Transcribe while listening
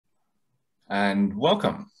and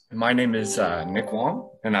welcome. My name is Nick Wong,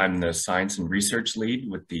 and I'm the Science and Research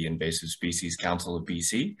Lead with the Invasive Species Council of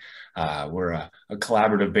BC. We're a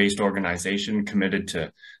collaborative-based organization committed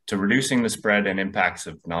to reducing the spread and impacts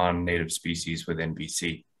of non-native species within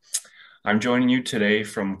BC. I'm joining you today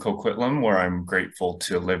from Coquitlam, where I'm grateful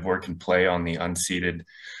to live, work, and play on the unceded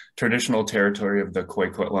traditional territory of the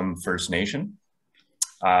Coquitlam First Nation.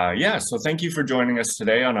 So thank you for joining us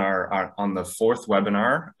today on on the fourth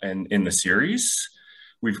webinar in the series.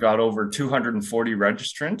 We've got over 240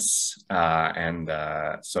 registrants,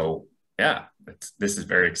 this is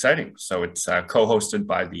very exciting. So it's co-hosted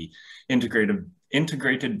by the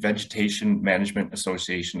Integrated Vegetation Management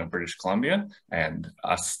Association of British Columbia and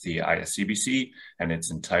us, the ISCBC, and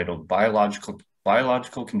it's entitled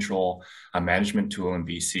Biological Control, a Management Tool in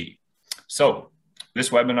BC. So this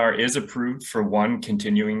webinar is approved for one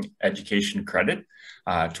continuing education credit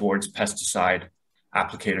towards pesticide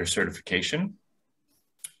applicator certification.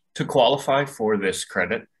 To qualify for this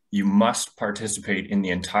credit, you must participate in the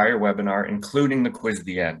entire webinar, including the quiz at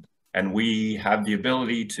the end. And we have the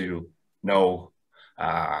ability to know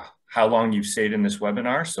how long you've stayed in this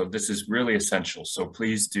webinar. So this is really essential. So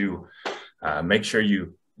please do make sure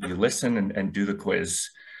you listen and do the quiz,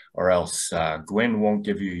 or else Gwen won't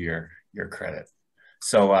give you your credit.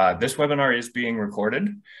 So this webinar is being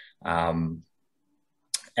recorded and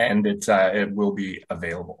it will be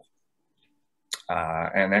available.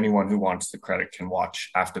 And anyone who wants the credit can watch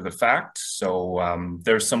after the fact. So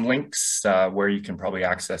there's some links where you can probably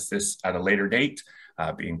access this at a later date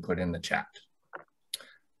being put in the chat.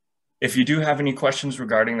 If you do have any questions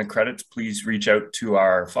regarding the credits, please reach out to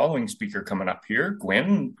our following speaker coming up here,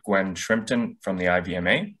 Gwen Shrimpton from the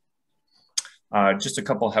IVMA. Just a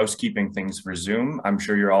couple housekeeping things for Zoom. I'm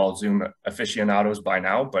sure you're all Zoom aficionados by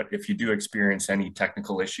now, but if you do experience any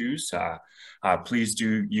technical issues, please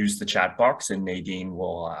do use the chat box and Nadine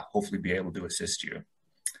will hopefully be able to assist you.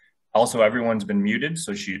 Also, everyone's been muted,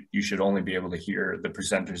 so you should only be able to hear the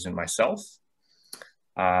presenters and myself.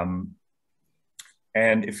 And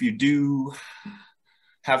if you do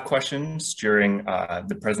have questions during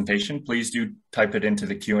the presentation, please do type it into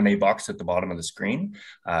the Q&A box at the bottom of the screen.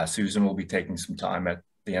 Susan will be taking some time at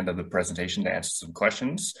the end of the presentation to answer some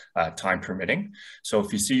questions, time permitting. So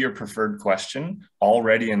if you see your preferred question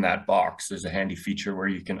already in that box, there's a handy feature where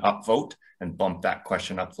you can upvote and bump that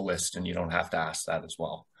question up the list, and you don't have to ask that as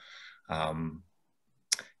well.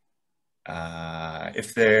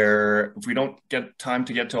 If we don't get time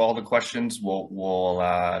to get to all the questions,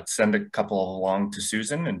 we'll send a couple along to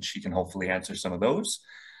Susan and she can hopefully answer some of those.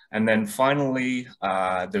 And then finally,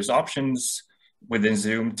 there's options within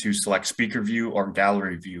Zoom to select speaker view or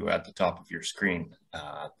gallery view at the top of your screen.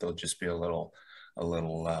 There'll just be a little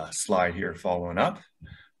slide here following up.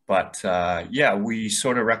 But yeah, we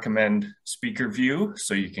sort of recommend speaker view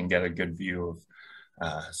so you can get a good view of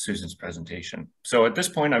Susan's presentation. So at this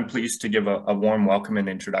point, I'm pleased to give a warm welcome and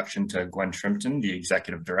introduction to Gwen Shrimpton, the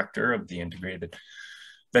Executive Director of the Integrated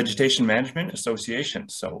Vegetation Management Association.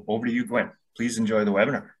 So over to you, Gwen. Please enjoy the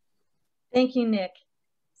webinar. Thank you, Nick.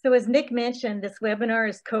 So as Nick mentioned, this webinar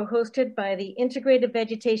is co-hosted by the Integrated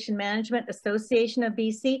Vegetation Management Association of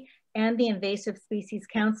BC and the Invasive Species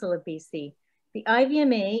Council of BC. The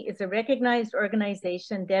IVMA is a recognized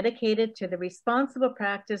organization dedicated to the responsible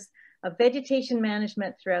practice of vegetation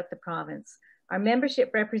management throughout the province. Our membership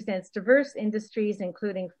represents diverse industries,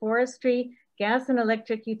 including forestry, gas and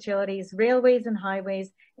electric utilities, railways and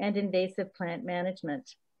highways, and invasive plant management.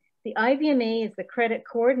 The IVMA is the credit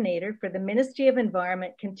coordinator for the Ministry of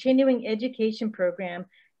Environment Continuing Education Program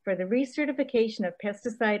for the recertification of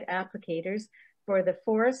pesticide applicators for the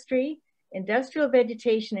forestry, industrial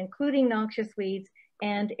vegetation, including noxious weeds,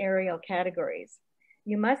 and aerial categories.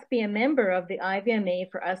 You must be a member of the IVMA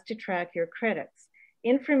for us to track your credits.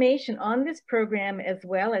 Information on this program, as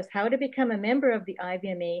well as how to become a member of the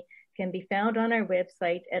IVMA, can be found on our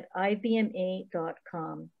website at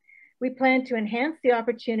ivma.com. We plan to enhance the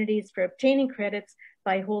opportunities for obtaining credits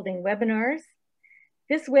by holding webinars.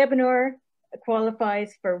 This webinar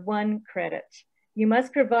qualifies for 1 credit. You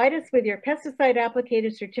must provide us with your pesticide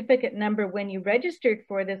applicator certificate number when you registered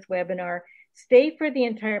for this webinar, stay for the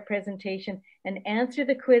entire presentation, and answer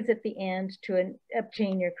the quiz at the end to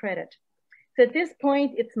obtain your credit. So at this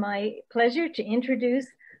point, it's my pleasure to introduce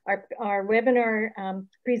our webinar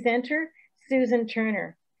presenter, Susan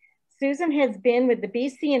Turner. Susan has been with the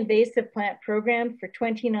BC Invasive Plant Program for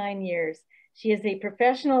 29 years. She is a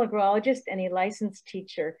professional agrologist and a licensed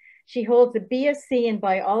teacher. She holds a BSc in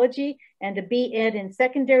biology and a B.Ed in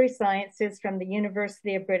secondary sciences from the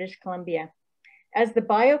University of British Columbia. As the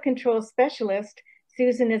biocontrol specialist,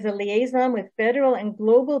 Susan is a liaison with federal and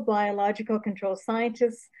global biological control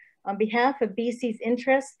scientists on behalf of BC's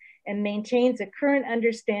interests and maintains a current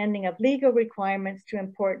understanding of legal requirements to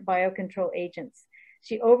import biocontrol agents.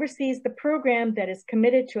 She oversees the program that is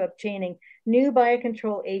committed to obtaining new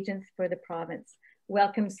biocontrol agents for the province.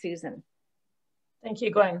 Welcome, Susan. Thank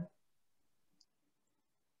you, Gwen.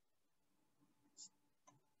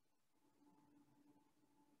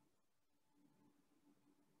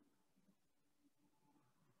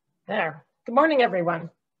 There. Good morning, everyone.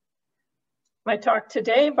 My talk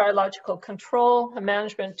today, Biological Control, a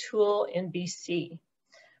Management Tool in BC.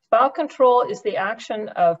 Biocontrol is the action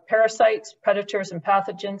of parasites, predators, and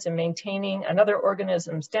pathogens in maintaining another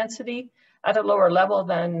organism's density at a lower level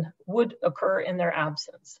than would occur in their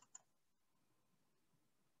absence.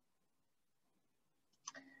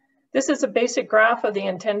 This is a basic graph of the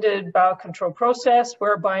intended biocontrol process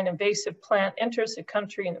whereby an invasive plant enters the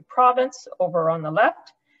country and the province over on the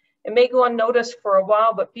left. It may go unnoticed for a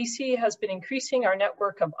while, but BC has been increasing our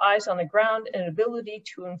network of eyes on the ground and ability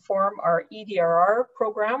to inform our EDRR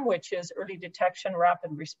program, which is Early Detection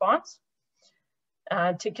Rapid Response,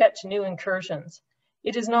 to catch new incursions.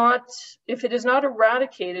 If it is not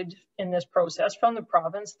eradicated in this process from the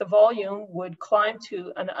province, the volume would climb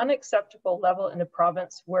to an unacceptable level in the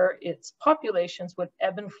province where its populations would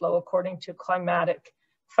ebb and flow according to climatic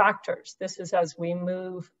factors. This is as we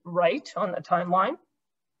move right on the timeline.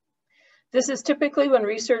 This is typically when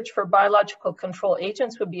research for biological control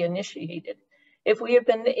agents would be initiated. If we have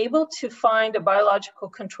been able to find a biological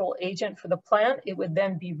control agent for the plant, it would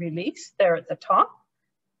then be released there at the top,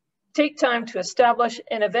 take time to establish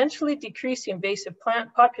and eventually decrease the invasive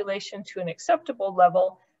plant population to an acceptable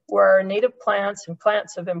level where native plants and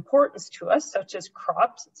plants of importance to us, such as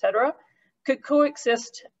crops, etc., could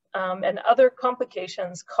coexist and other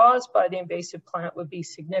complications caused by the invasive plant would be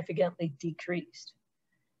significantly decreased.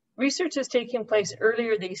 Research is taking place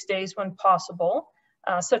earlier these days when possible,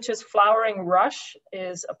 such as flowering rush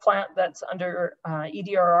is a plant that's under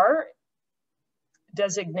EDRR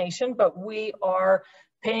designation, but we are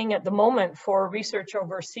paying at the moment for research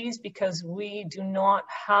overseas because we do not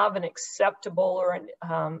have an acceptable or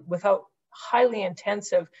without highly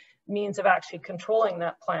intensive means of actually controlling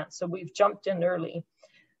that plant. So we've jumped in early,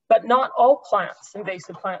 but not all plants,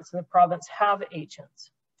 invasive plants in the province, have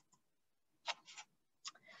agents.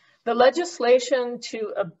 The legislation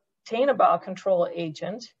to obtain a biocontrol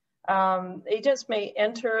agent, agents may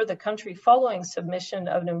enter the country following submission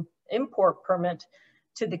of an import permit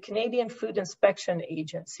to the Canadian Food Inspection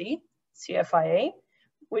Agency, CFIA,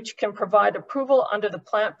 which can provide approval under the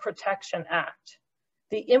Plant Protection Act.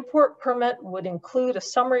 The import permit would include a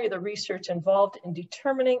summary of the research involved in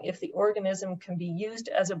determining if the organism can be used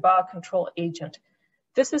as a biocontrol agent.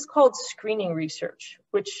 This is called screening research,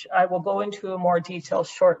 which I will go into in more detail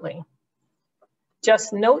shortly.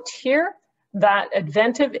 Just note here that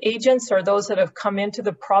adventive agents are those that have come into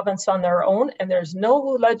the province on their own, and there's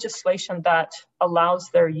no legislation that allows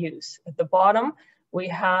their use. At the bottom, we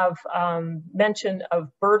have mention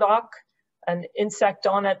of burdock, an insect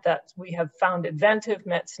on it that we have found adventive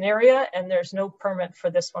Metzneria, and there's no permit for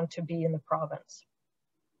this one to be in the province.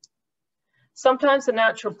 Sometimes the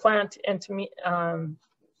natural plant, adventive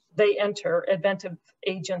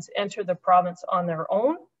agents enter the province on their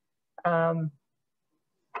own.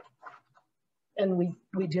 And we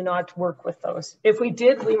do not work with those. If we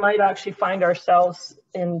did, we might actually find ourselves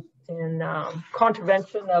in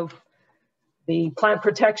contravention of the Plant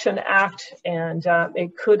Protection Act, and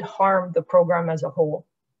it could harm the program as a whole.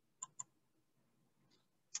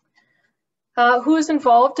 Who is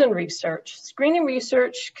involved in research? Screening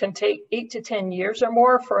research can take 8 to 10 years or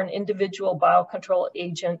more for an individual biocontrol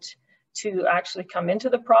agent to actually come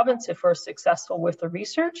into the province if we're successful with the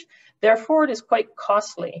research. Therefore, it is quite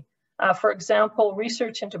costly. For example,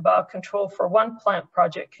 research into biocontrol for one plant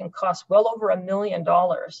project can cost well over $1 million.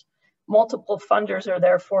 Multiple funders are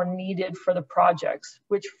therefore needed for the projects,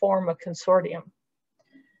 which form a consortium.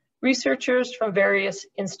 Researchers from various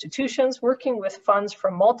institutions working with funds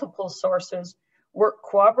from multiple sources work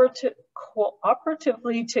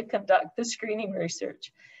cooperatively to conduct the screening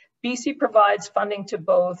research. BC provides funding to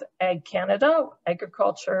both Ag Canada,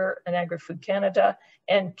 Agriculture and Agri-Food Canada,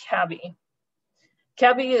 and CABI.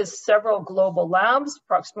 CABI is several global labs,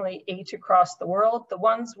 approximately 8 across the world. The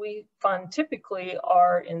ones we fund typically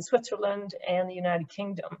are in Switzerland and the United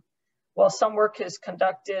Kingdom, while some work is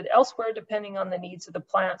conducted elsewhere depending on the needs of the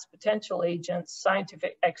plants, potential agents,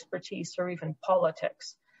 scientific expertise, or even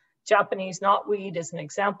politics. Japanese knotweed is an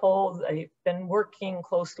example. They've been working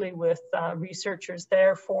closely with researchers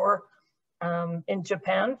there in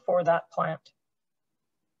Japan for that plant.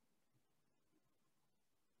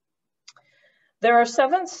 There are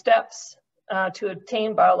 7 steps to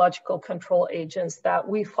obtain biological control agents that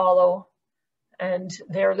we follow, and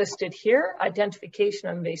they're listed here: identification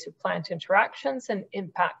of invasive plant interactions and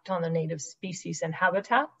impact on the native species and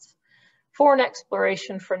habitats, foreign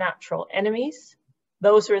exploration for natural enemies,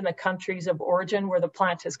 those are in the countries of origin where the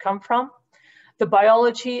plant has come from, the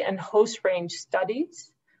biology and host range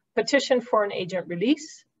studies, petition for an agent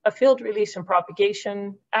release, a field release and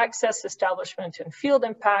propagation, access establishment and field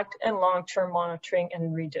impact, and long-term monitoring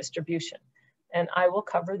and redistribution. And I will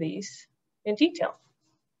cover these in detail.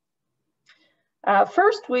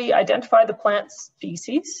 First, we identify the plant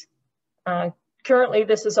species. Currently,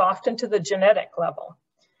 this is often to the genetic level.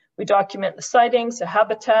 We document the sightings, the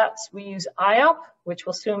habitats. We use IAP, which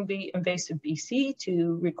will soon be Invasive BC,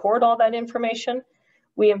 to record all that information.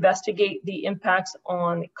 We investigate the impacts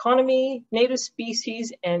on the economy, native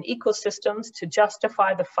species, and ecosystems to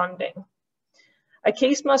justify the funding. A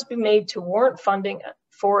case must be made to warrant funding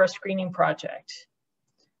for a screening project.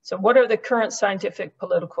 So what are the current scientific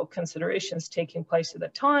political considerations taking place at the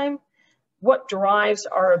time? What drives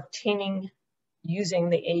are obtaining using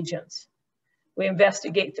the agents? We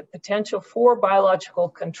investigate the potential for biological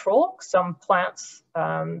control. Some plants,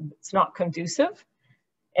 it's not conducive.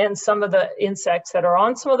 And some of the insects that are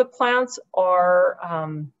on some of the plants are,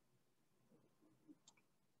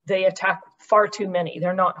 they attack far too many.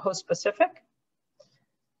 They're not host specific.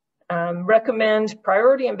 Recommend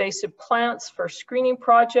priority invasive plants for screening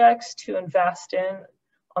projects to invest in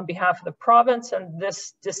on behalf of the province. And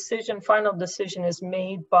this decision, final decision, is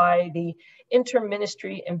made by the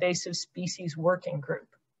Inter-Ministry Invasive Species Working Group.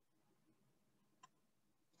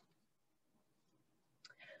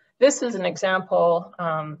 This is an example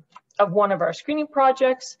of one of our screening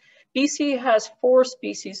projects. BC has 4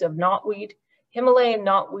 species of knotweed. Himalayan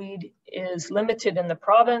knotweed is limited in the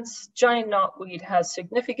province. Giant knotweed has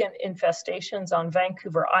significant infestations on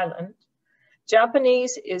Vancouver Island.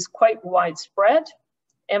 Japanese is quite widespread,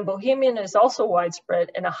 and Bohemian is also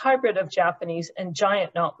widespread and a hybrid of Japanese and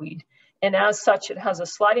giant knotweed. And as such, it has a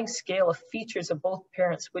sliding scale of features of both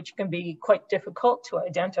parents, which can be quite difficult to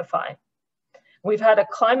identify. We've had a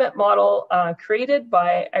climate model created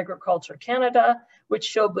by Agriculture Canada, which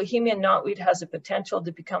showed Bohemian knotweed has the potential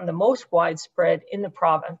to become the most widespread in the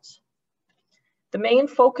province. The main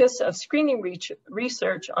focus of screening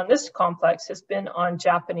research on this complex has been on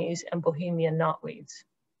Japanese and Bohemian knotweeds.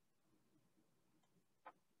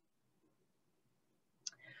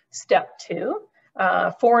 Step 2,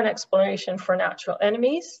 foreign exploration for natural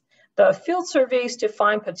enemies. The field surveys to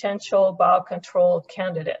find potential biocontrol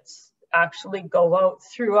candidates actually go out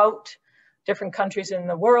throughout different countries in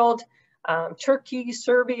the world, Turkey,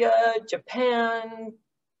 Serbia, Japan,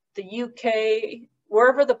 the UK,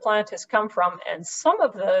 wherever the plant has come from. And some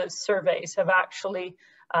of the surveys have actually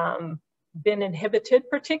been inhibited,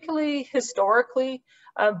 particularly historically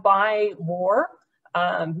by war.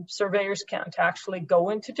 Surveyors can't actually go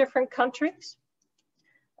into different countries.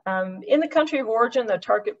 In the country of origin, the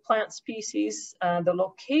target plant species, the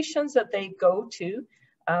locations that they go to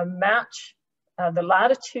match the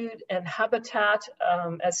latitude and habitat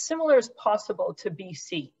as similar as possible to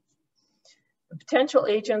BC. The potential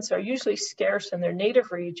agents are usually scarce in their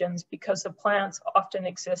native regions because the plants often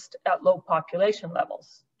exist at low population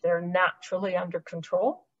levels. They're naturally under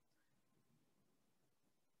control.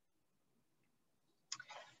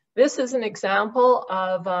 This is an example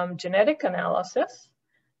of genetic analysis.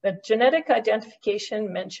 The genetic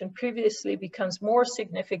identification mentioned previously becomes more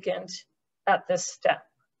significant at this step.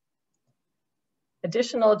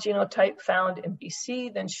 Additional genotype found in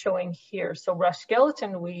BC than showing here. So rush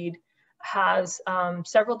skeleton weed has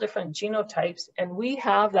several different genotypes, and we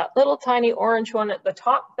have that little tiny orange one at the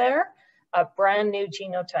top there, a brand new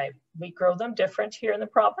genotype. We grow them different here in the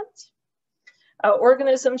province.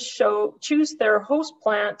 Organisms choose their host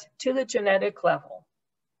plant to the genetic level.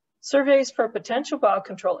 Surveys for potential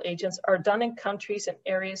biocontrol agents are done in countries and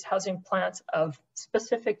areas housing plants of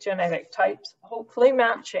specific genetic types, hopefully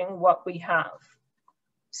matching what we have.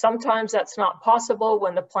 Sometimes that's not possible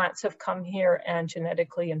when the plants have come here and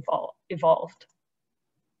genetically evolved.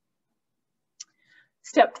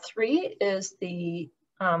 Step 3 is the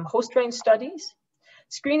host range studies.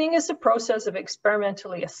 Screening is the process of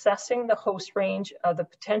experimentally assessing the host range of the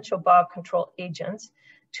potential biocontrol agents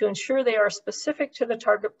to ensure they are specific to the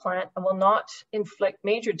target plant and will not inflict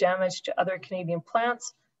major damage to other Canadian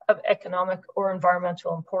plants of economic or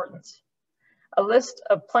environmental importance. A list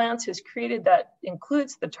of plants is created that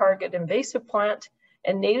includes the target invasive plant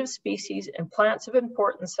and native species and plants of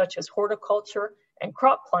importance such as horticulture and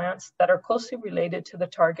crop plants that are closely related to the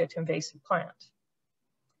target invasive plant.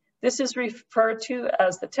 This is referred to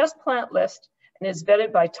as the test plant list and is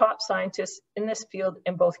vetted by top scientists in this field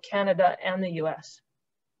in both Canada and the US.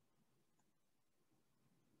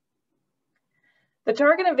 The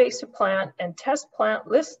target invasive plant and test plant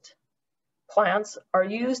list plants are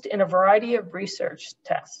used in a variety of research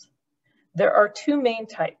tests. There are two main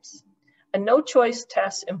types. A no-choice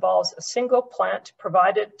test involves a single plant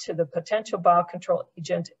provided to the potential biocontrol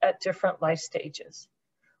agent at different life stages.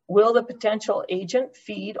 Will the potential agent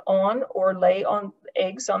feed on or lay on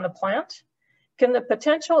eggs on the plant? Can the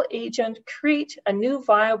potential agent create a new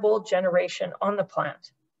viable generation on the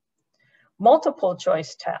plant? Multiple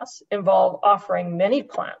choice tests involve offering many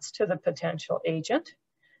plants to the potential agent.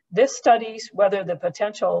 This studies whether the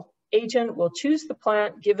potential agent will choose the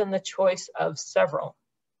plant given the choice of several.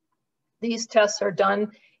 These tests are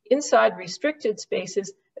done inside restricted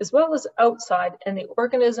spaces as well as outside, and the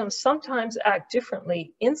organisms sometimes act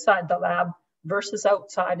differently inside the lab versus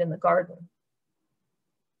outside in the garden.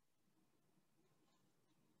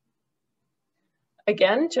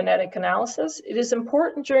 Again, genetic analysis. It is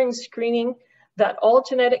important during screening that all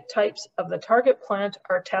genetic types of the target plant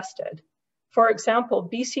are tested. For example,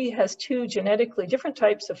 BC has 2 genetically different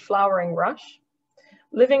types of flowering rush.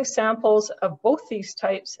 Living samples of both these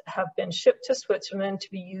types have been shipped to Switzerland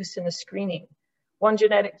to be used in the screening. One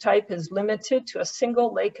genetic type is limited to a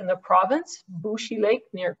single lake in the province, Bushy Lake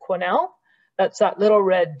near Quesnel. That's that little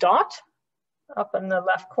red dot up in the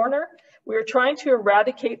left corner. We're trying to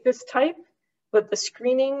eradicate this type, but the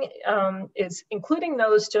screening is including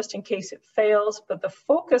those just in case it fails, but the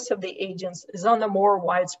focus of the agents is on the more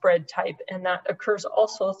widespread type, and that occurs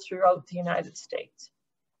also throughout the United States.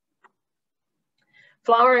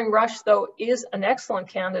 Flowering rush, though, is an excellent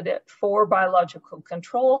candidate for biological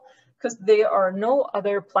control because there are no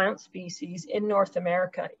other plant species in North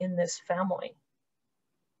America in this family.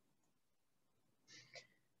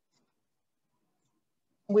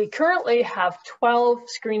 We currently have 12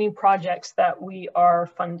 screening projects that we are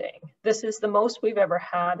funding. This is the most we've ever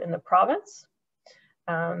had in the province.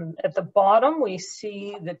 At the bottom, we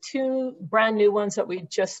see the 2 brand new ones that we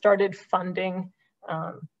just started funding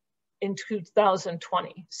in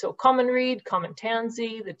 2020. So common reed, common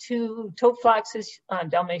tansy, the 2 toad flaxes,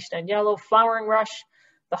 Dalmatian and yellow, flowering rush,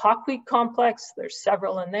 the hawkweed complex, there's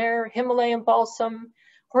several in there, Himalayan balsam,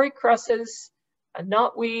 hoary crosses, a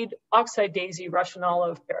knotweed, oxeye daisy, Russian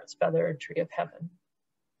olive, parrot's feather, tree of heaven.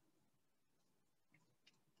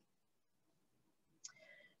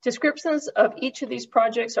 Descriptions of each of these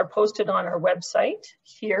projects are posted on our website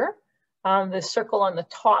here. The circle on the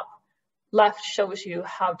top left shows you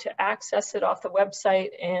how to access it off the website,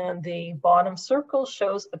 and the bottom circle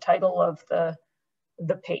shows the title of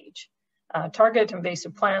the page. Target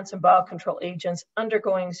invasive plants and biocontrol agents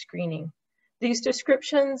undergoing screening. These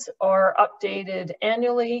descriptions are updated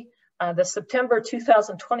annually. The September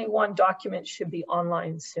 2021 document should be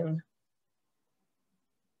online soon.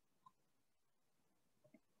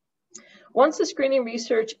 Once the screening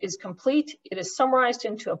research is complete, it is summarized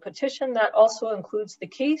into a petition that also includes the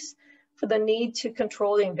case for the need to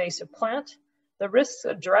control the invasive plant, the risks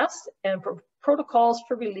addressed, and protocols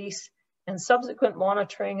for release and subsequent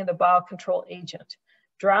monitoring of the biocontrol agent.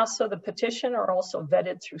 Drafts of the petition are also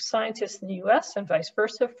vetted through scientists in the US and vice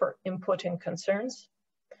versa for input and concerns.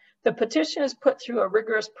 The petition is put through a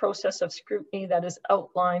rigorous process of scrutiny that is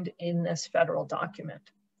outlined in this federal document.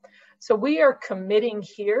 So we are committing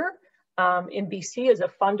here in BC as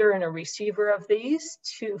a funder and a receiver of these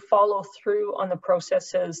to follow through on the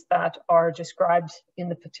processes that are described in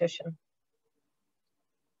the petition.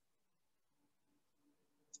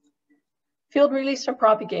 Field release and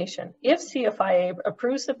propagation. If CFIA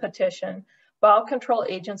approves the petition, biocontrol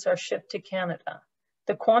agents are shipped to Canada.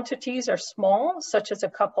 The quantities are small, such as a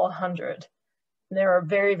couple hundred. They are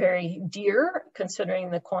very, very dear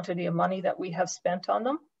considering the quantity of money that we have spent on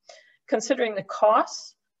them. Considering the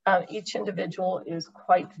costs, each individual is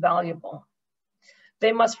quite valuable.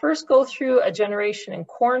 They must first go through a generation in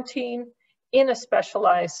quarantine in a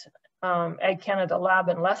specialized Ag Canada lab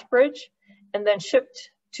in Lethbridge, and then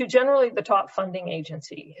shipped to generally the top funding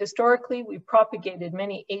agency. Historically, we've propagated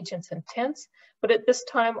many agents in tents, but at this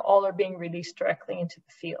time, all are being released directly into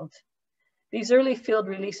the field. These early field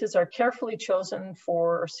releases are carefully chosen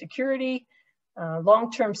for security,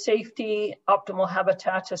 long-term safety, optimal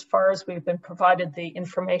habitat as far as we've been provided the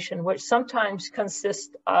information, which sometimes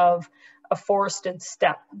consists of a forested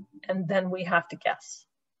steppe, and then we have to guess.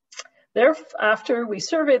 Thereafter, we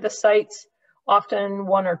survey the sites, often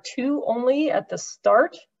 1 or 2 only at the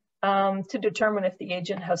start, to determine if the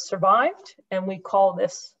agent has survived, and we call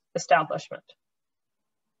this establishment.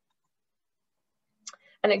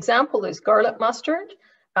 An example is garlic mustard.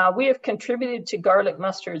 We have contributed to garlic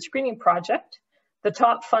mustard screening project. The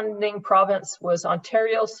top funding province was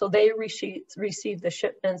Ontario, so they received the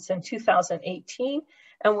shipments in 2018,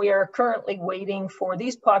 and we are currently waiting for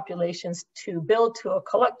these populations to build to a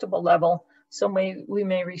collectible level, so we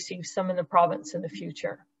may receive some in the province in the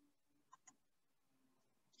future.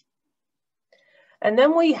 And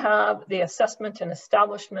then we have the assessment and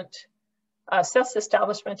establishment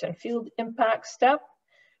and field impact step.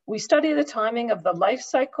 We study the timing of the life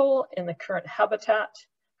cycle in the current habitat,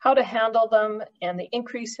 how to handle them, and the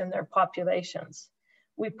increase in their populations.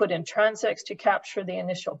 We put in transects to capture the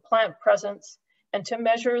initial plant presence and to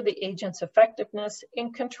measure the agent's effectiveness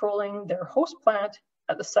in controlling their host plant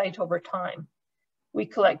at the site over time. We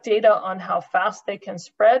collect data on how fast they can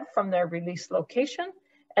spread from their release location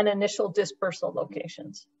and initial dispersal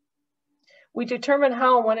locations. We determine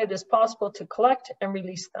how and when it is possible to collect and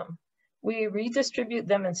release them. We redistribute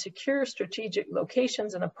them in secure strategic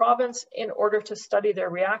locations in the province in order to study their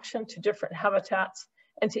reaction to different habitats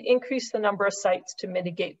and to increase the number of sites to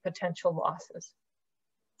mitigate potential losses.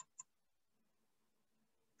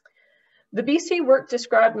 The BC work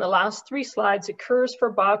described in the last 3 slides occurs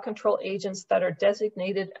for biocontrol agents that are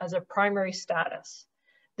designated as a primary status.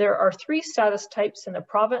 There are 3 status types in the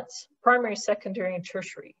province: primary, secondary, and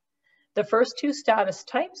tertiary. The first 2 status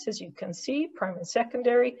types, as you can see, primary and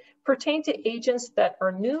secondary, pertain to agents that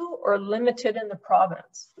are new or limited in the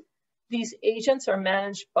province. These agents are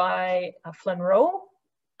managed by Flanneau,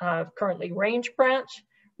 currently Range Branch.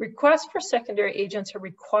 Requests for secondary agents are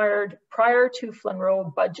required prior to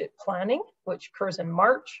Flanneau budget planning, which occurs in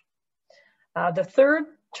March. The third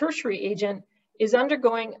tertiary agent is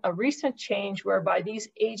undergoing a recent change whereby these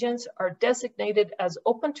agents are designated as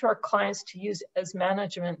open to our clients to use as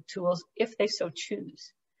management tools if they so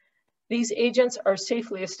choose. These agents are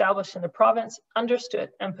safely established in the province, understood,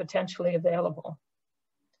 and potentially available.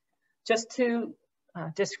 Just to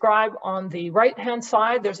describe, on the right-hand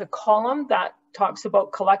side, there's a column that talks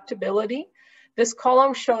about collectability. This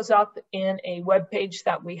column shows up in a web page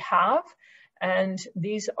that we have, and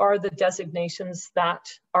these are the designations that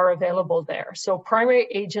are available there. So primary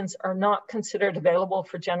agents are not considered available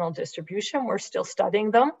for general distribution. We're still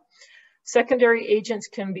studying them. Secondary agents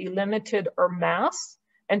can be limited or mass,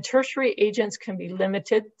 and tertiary agents can be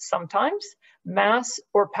limited sometimes, mass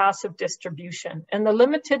or passive distribution. And the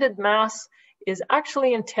limited mass is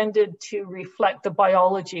actually intended to reflect the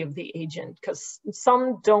biology of the agent, because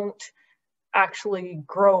some don't actually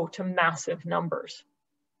grow to massive numbers.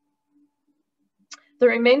 The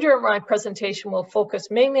remainder of my presentation will focus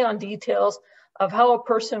mainly on details of how a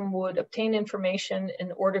person would obtain information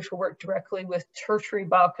in order to work directly with tertiary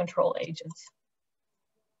biocontrol agents.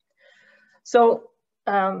 So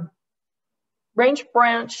Range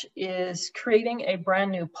Branch is creating a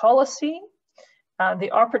brand new policy.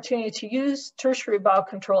 The opportunity to use tertiary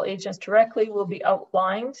biocontrol agents directly will be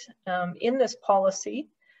outlined in this policy.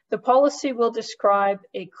 The policy will describe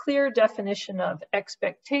a clear definition of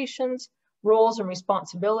expectations, roles and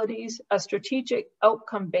responsibilities, a strategic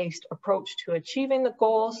outcome-based approach to achieving the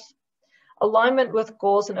goals, alignment with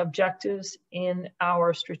goals and objectives in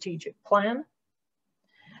our strategic plan.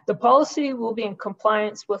 The policy will be in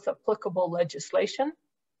compliance with applicable legislation,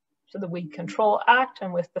 so the Weed Control Act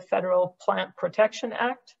and with the Federal Plant Protection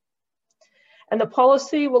Act. And the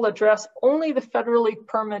policy will address only the federally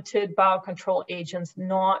permitted biocontrol agents,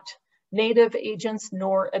 not native agents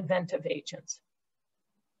nor adventive agents.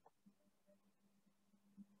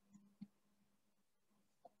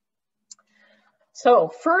 So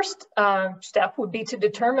first step would be to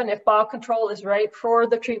determine if biocontrol is right for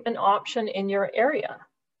the treatment option in your area.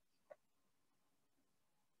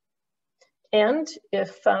 And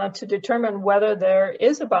if to determine whether there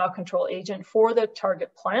is a biocontrol agent for the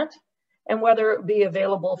target plant and whether it would be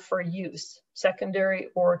available for use, secondary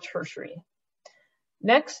or tertiary.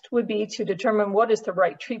 Next would be to determine what is the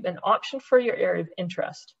right treatment option for your area of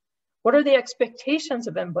interest. What are the expectations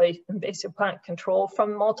of invasive plant control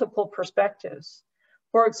from multiple perspectives?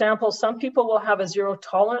 For example, some people will have a zero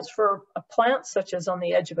tolerance for a plant, such as on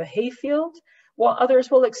the edge of a hayfield, while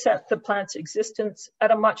others will accept the plant's existence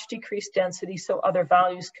at a much decreased density so other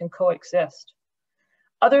values can coexist.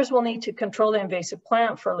 Others will need to control the invasive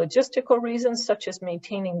plant for logistical reasons, such as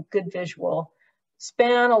maintaining good visual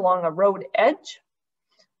span along a road edge.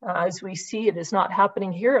 As we see, it is not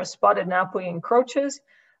happening here as spotted knapweed encroaches.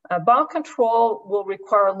 Biocontrol will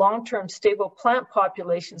require long-term stable plant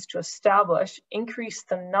populations to establish, increase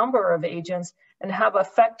the number of agents, and have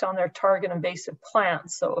effect on their target invasive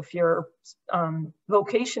plants. So if your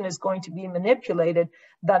location is going to be manipulated,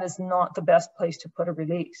 that is not the best place to put a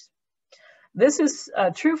release. This is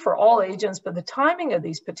true for all agents, but the timing of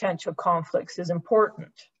these potential conflicts is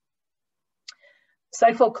important.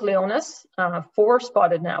 Cyphocleonis for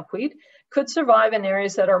spotted knapweed could survive in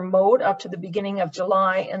areas that are mowed up to the beginning of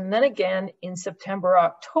July and then again in September,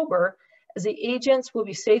 October, as the agents will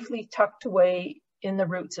be safely tucked away in the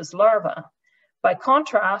roots as larvae. By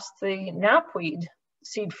contrast, the knapweed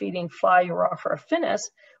seed-feeding fly Urophora affinis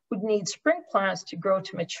would need spring plants to grow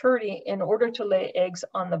to maturity in order to lay eggs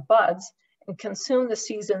on the buds and consume the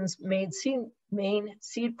season's main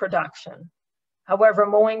seed production. However,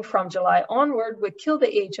 mowing from July onward would kill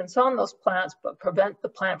the agents on those plants, but prevent the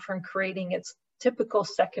plant from creating its typical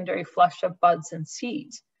secondary flush of buds and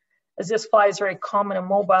seeds. As this fly is very common and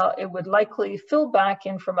mobile, it would likely fill back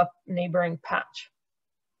in from a neighboring patch.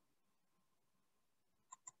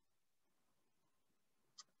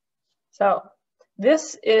 So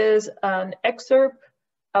this is an excerpt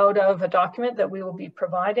out of a document that we will be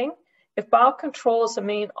providing. If biocontrol is the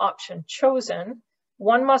main option chosen,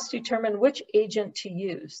 one must determine which agent to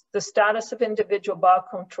use. The status of individual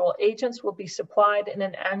biocontrol agents will be supplied in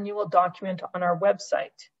an annual document on our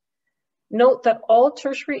website. Note that all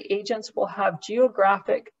tertiary agents will have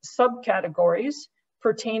geographic subcategories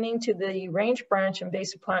pertaining to the range branch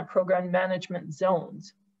invasive plant program management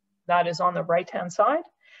zones. That is on the right-hand side.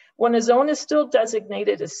 When a zone is still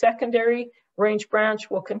designated as secondary, range branch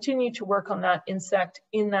will continue to work on that insect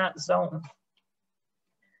in that zone.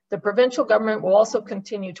 The provincial government will also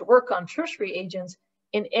continue to work on tertiary agents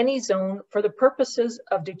in any zone for the purposes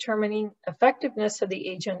of determining effectiveness of the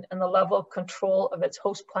agent and the level of control of its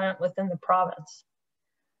host plant within the province.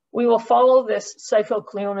 We will follow this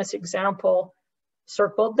Cyphocleonis example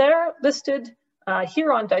circled there, listed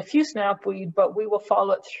here on diffuse knapweed, but we will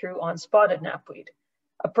follow it through on spotted knapweed.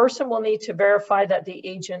 A person will need to verify that the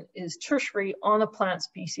agent is tertiary on the plant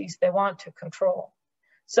species they want to control.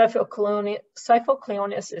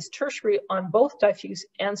 Cyphocleonis is tertiary on both diffuse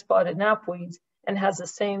and spotted knapweeds and has the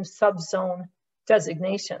same subzone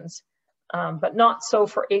designations, but not so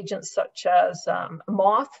for agents such as a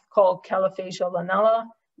moth called Calophagia lanella,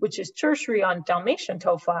 which is tertiary on Dalmatian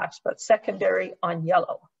toadflax, but secondary on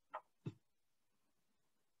yellow.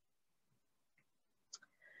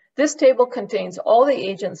 This table contains all the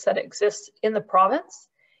agents that exist in the province,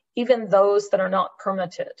 even those that are not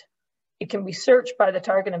permitted. It can be searched by the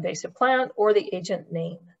target invasive plant or the agent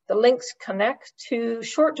name. The links connect to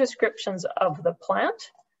short descriptions of the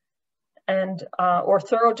plant and or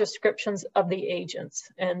thorough descriptions of the agents.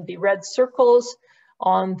 And the red circles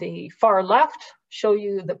on the far left show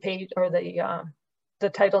you the page or the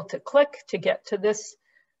title to click to get to this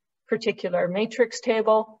particular matrix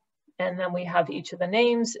table. And then we have each of the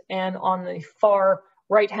names. And on the far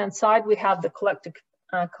right-hand side, we have the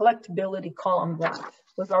collectability column that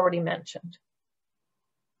was already mentioned.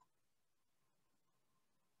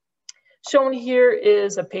 Shown here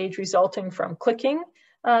is a page resulting from clicking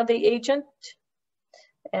the agent.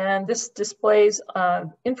 And this displays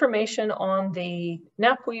information on the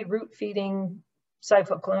knapweed root feeding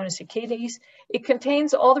Cyphocleonis acades. It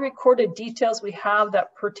contains all the recorded details we have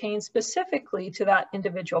that pertain specifically to that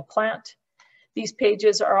individual plant. These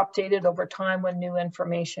pages are updated over time when new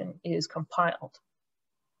information is compiled.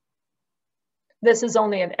 This is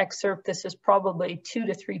only an excerpt. This is probably 2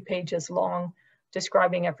 to 3 pages long,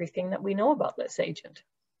 describing everything that we know about this agent.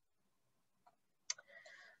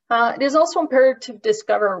 It is also imperative to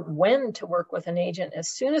discover when to work with an agent as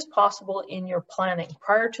soon as possible in your planning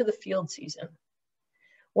prior to the field season.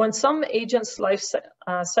 When some agents' life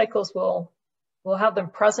cycles will have them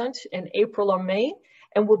present in April or May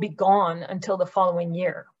and will be gone until the following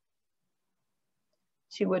year.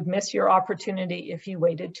 So you would miss your opportunity if you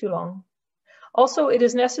waited too long. Also, it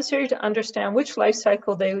is necessary to understand which life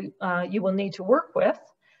cycle you will need to work with.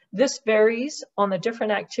 This varies on the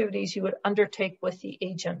different activities you would undertake with the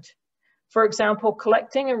agent. For example,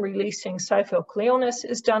 collecting and releasing Cyphocleonis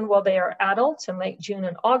is done while they are adults in late June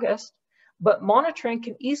and August, but monitoring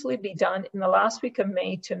can easily be done in the last week of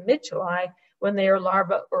May to mid-July when they are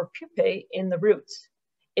larvae or pupae in the roots.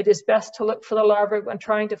 It is best to look for the larvae when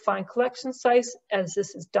trying to find collection sites, as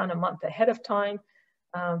this is done a month ahead of time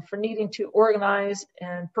for needing to organize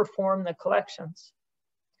and perform the collections.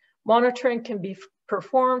 Monitoring can be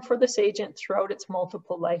performed for this agent throughout its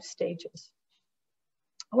multiple life stages.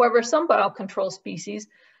 However, some biocontrol species,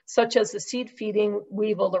 such as the seed-feeding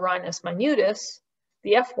Weevil Larinus minutus,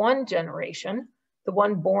 the F1 generation, the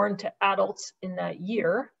one born to adults in that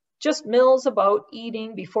year, just mills about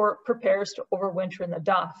eating before it prepares to overwinter in the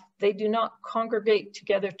duff. They do not congregate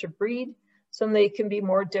together to breed, so they can be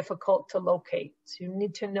more difficult to locate. So you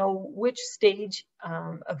need to know which stage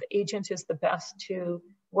of agent is the best to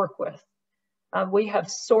work with. We have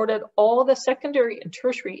sorted all the secondary and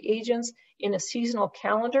tertiary agents in a seasonal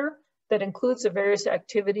calendar that includes the various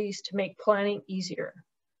activities to make planning easier.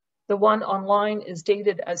 The one online is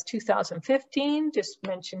dated as 2015, just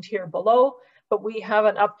mentioned here below, but we have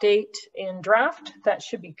an update in draft that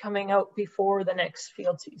should be coming out before the next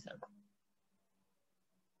field season.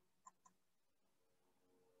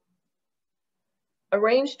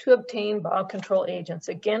 Arrange to obtain biocontrol agents.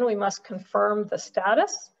 Again, we must confirm the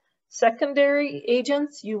status. Secondary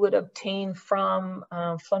agents you would obtain from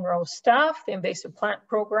Flanneau staff, the invasive plant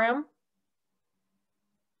program.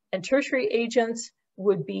 And tertiary agents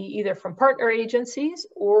would be either from partner agencies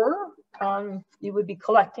or you would be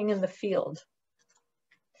collecting in the field.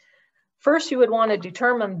 First, you would want to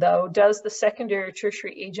determine, though, does the secondary or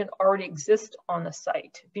tertiary agent already exist on the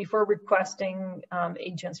site before requesting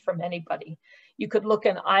agents from anybody. You could look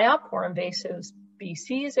in IAP or Invasives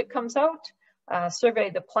BC as it comes out,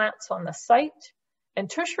 survey the plants on the site, and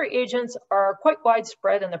tertiary agents are quite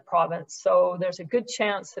widespread in the province, so there's a good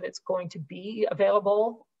chance that it's going to be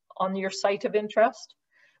available on your site of interest.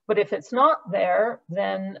 But if it's not there,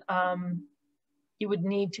 then you would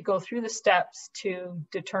need to go through the steps to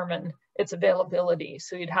determine its availability.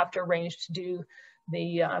 So you'd have to arrange to do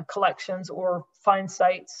the collections or find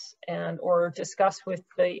sites and or discuss with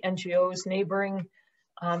the NGOs neighboring,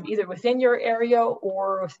 either within your area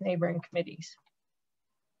or with neighboring committees.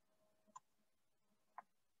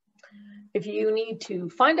 If you need to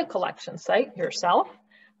find a collection site yourself,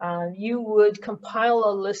 you would compile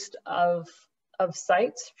a list of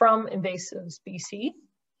sites from Invasives BC,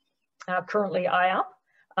 currently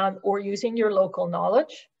IAP, or using your local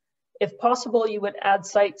knowledge. If possible, you would add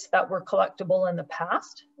sites that were collectible in the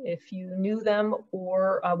past, if you knew them,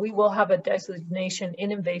 or we will have a designation in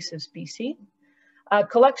Invasives BC.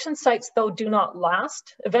 Collection sites, though, do not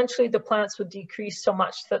last. Eventually, the plants would decrease so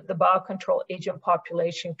much that the biocontrol agent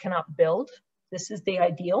population cannot build. This is the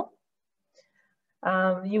ideal.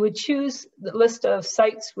 You would choose the list of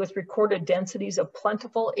sites with recorded densities of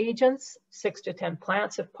plentiful agents, 6 to 10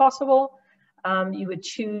 plants if possible. You would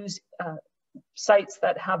choose sites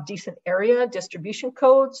that have decent area distribution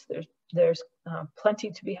codes. There's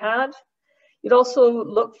plenty to be had. You'd also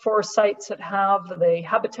look for sites that have the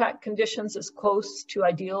habitat conditions as close to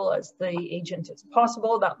ideal as the agent as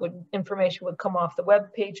possible. That information would come off the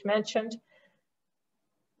web page mentioned.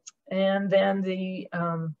 And then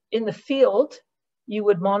in the field, you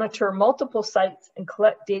would monitor multiple sites and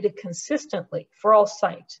collect data consistently for all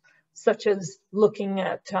sites, such as looking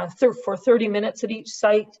at for 30 minutes at each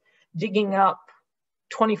site, digging up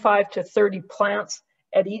 25 to 30 plants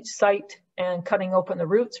at each site and cutting open the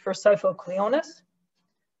roots for Cyphocleonis.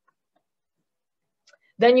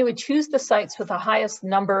 Then you would choose the sites with the highest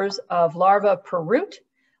numbers of larvae per root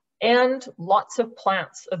and lots of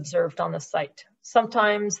plants observed on the site.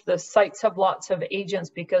 Sometimes the sites have lots of agents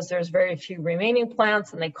because there's very few remaining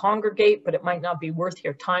plants and they congregate, but it might not be worth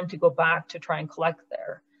your time to go back to try and collect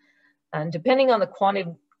there. And depending on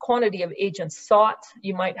the quantity of agents sought,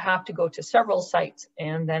 you might have to go to several sites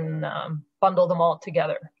and then bundle them all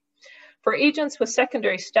together. For agents with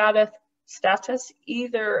secondary status,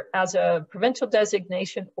 either as a provincial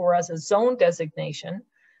designation or as a zone designation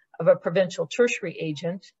of a provincial tertiary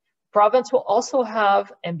agent, province will also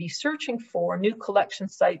have and be searching for new collection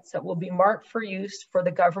sites that will be marked for use for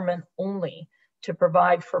the government only to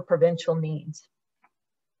provide for provincial needs.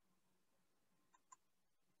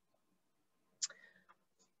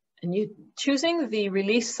 And choosing the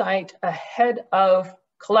release site ahead of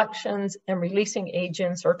collections and releasing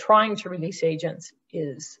agents or trying to release agents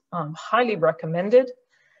is highly recommended.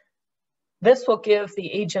 This will give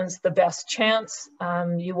the agents the best chance.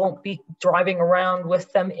 You won't be driving around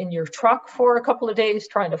with them in your truck for a couple of days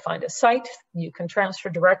trying to find a site. You can transfer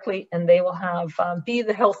directly and they will have be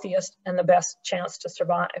the healthiest and the best chance to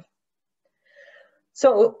survive.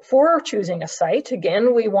 So for choosing a site,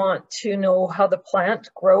 again, we want to know how the plant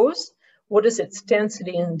grows. What is its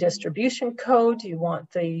density and distribution code? You want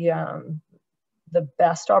the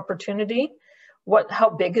best opportunity. How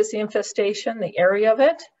big is the infestation, the area of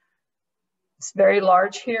it? It's very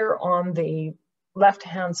large here on the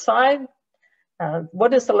left-hand side.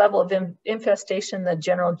 What is the level of infestation in the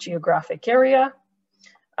general geographic area?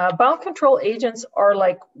 Biocontrol agents are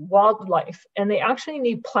like wildlife, and they actually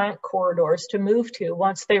need plant corridors to move to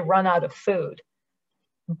once they run out of food.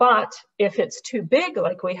 But if it's too big,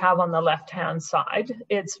 like we have on the left-hand side,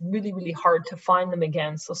 it's really, really hard to find them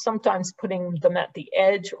again. So sometimes putting them at the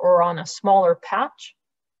edge or on a smaller patch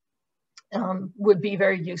would be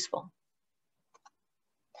very useful.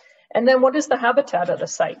 And then what is the habitat of the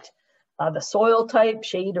site? The soil type,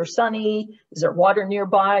 shade or sunny? Is there water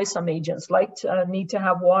nearby? Some agents need to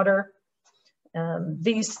have water.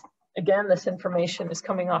 These Again, this information is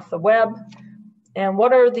coming off the web. And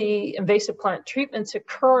what are the invasive plant treatments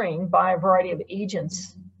occurring by a variety of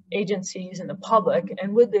agencies in the public,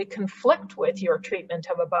 and would they conflict with your treatment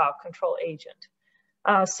of a biocontrol agent?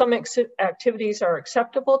 Some activities are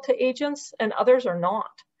acceptable to agents and others are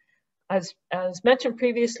not. As mentioned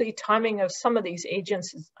previously, timing of some of these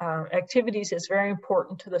agents' activities is very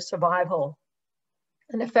important to the survival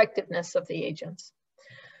and effectiveness of the agents.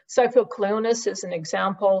 Cyphocleonis is an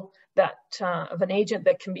example of an agent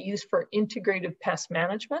that can be used for integrated pest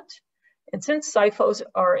management. And since cyphos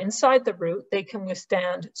are inside the root, they can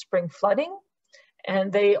withstand spring flooding,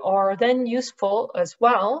 and they are then useful as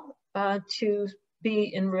well to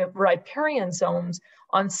be in riparian zones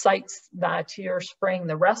on sites that you're spraying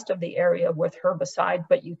the rest of the area with herbicide,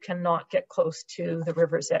 but you cannot get close to the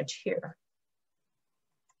river's edge here.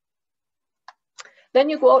 Then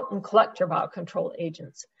you go out and collect your biocontrol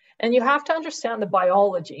agents, and you have to understand the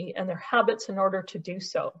biology and their habits in order to do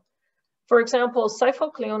so. For example,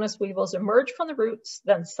 Cyphocleonis weevils emerge from the roots,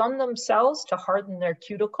 then sun themselves to harden their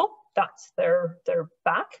cuticle. That's their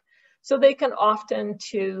back. So they can often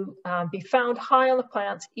be found high on the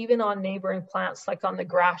plants, even on neighboring plants, like on the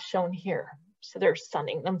grass shown here. So they're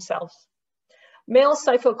sunning themselves. Male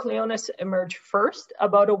Cyphocleonis emerge first,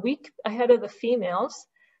 about a week ahead of the females.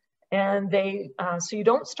 And so you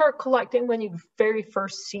don't start collecting when you very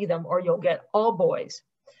first see them, or you'll get all boys.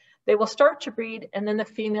 They will start to breed, and then the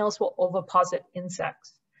females will oviposit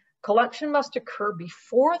insects. Collection must occur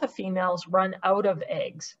before the females run out of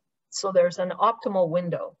eggs. So there's an optimal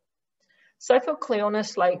window.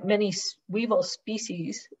 Cyphocleonis, like many weevil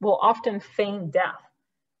species, will often feign death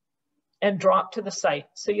and drop to the site.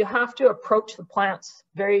 So you have to approach the plants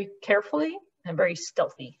very carefully and very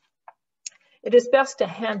stealthy. It is best to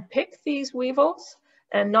hand-pick these weevils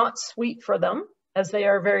and not sweep for them, as they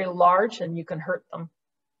are very large and you can hurt them.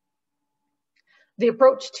 The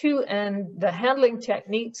approach to and the handling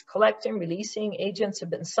techniques, collecting, releasing agents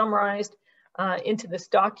have been summarized into this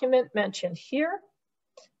document mentioned here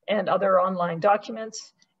and other online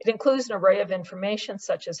documents. It includes an array of information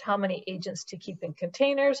such as how many agents to keep in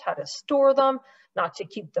containers, how to store them, not to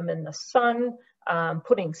keep them in the sun,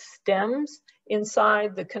 putting stems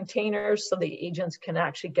inside the containers so the agents can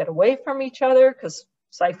actually get away from each other, because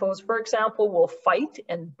cyphos, for example, will fight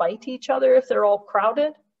and bite each other if they're all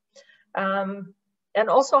crowded. And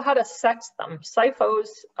also how to sex them. Cyphos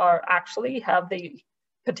actually have the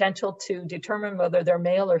potential to determine whether they're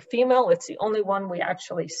male or female. It's the only one we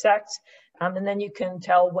actually sex. And then you can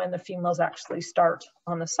tell when the females actually start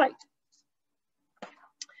on the site.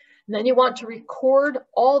 And then you want to record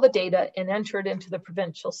all the data and enter it into the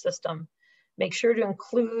provincial system. Make sure to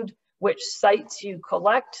include which sites you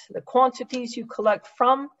collect, the quantities you collect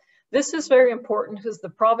from. This is very important because the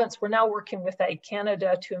province, we're now working with Ag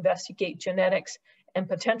Canada to investigate genetics and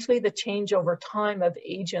potentially the change over time of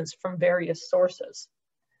agents from various sources.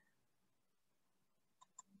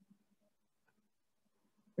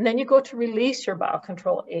 And then you go to release your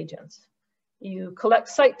biocontrol agents. You collect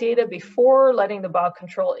site data before letting the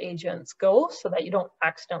biocontrol agents go so that you don't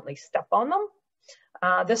accidentally step on them.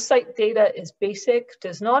 This site data is basic,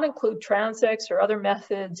 does not include transects or other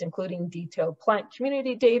methods, including detailed plant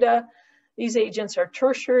community data. These agents are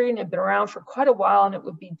tertiary and have been around for quite a while, and it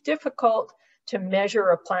would be difficult to measure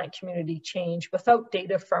a plant community change without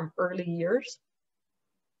data from early years.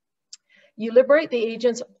 You liberate the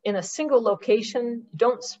agents in a single location,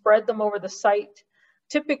 don't spread them over the site.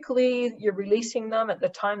 Typically, you're releasing them at the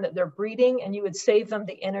time that they're breeding, and you would save them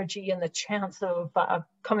the energy and the chance of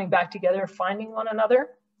coming back together, finding one another.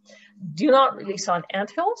 Do not release on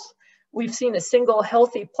anthills. We've seen a single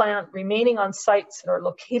healthy plant remaining on sites that are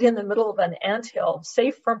located in the middle of an anthill,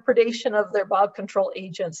 safe from predation of their biocontrol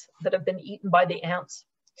agents that have been eaten by the ants.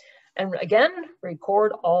 And again,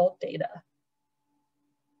 record all data.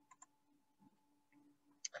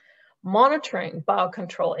 Monitoring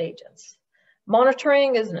biocontrol agents.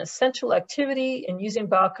 Monitoring is an essential activity in using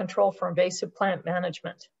biocontrol for invasive plant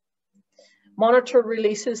management. Monitor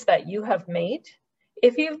releases that you have made.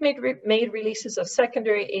 If you've made releases of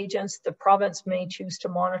secondary agents, the province may choose to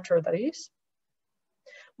monitor these.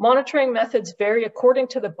 Monitoring methods vary according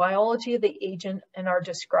to the biology of the agent and are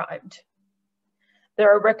described.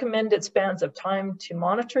 There are recommended spans of time to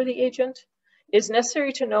monitor the agent. It is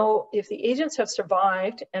necessary to know if the agents have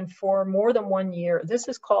survived and for more than 1 year. This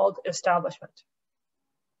is called establishment.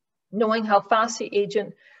 Knowing how fast the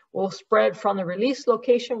agent will spread from the release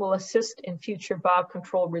location will assist in future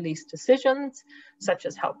biocontrol release decisions, such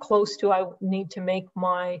as how close do I need to make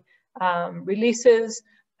my releases,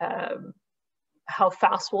 how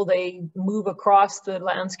fast will they move across the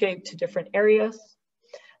landscape to different areas.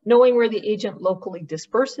 Knowing where the agent locally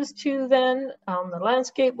disperses to then on the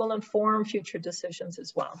landscape will inform future decisions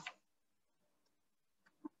as well.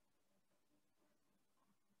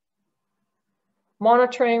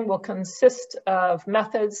 Monitoring will consist of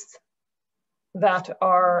methods that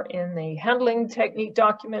are in the handling technique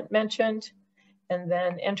document mentioned and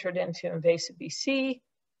then entered into Invasive BC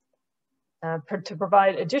to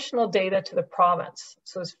provide additional data to the province.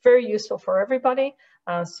 So it's very useful for everybody.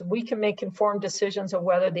 So we can make informed decisions of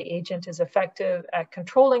whether the agent is effective at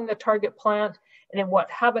controlling the target plant and in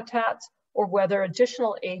what habitats, or whether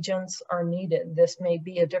additional agents are needed. This may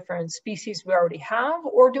be a different species we already have,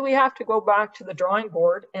 or do we have to go back to the drawing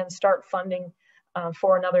board and start funding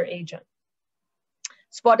for another agent?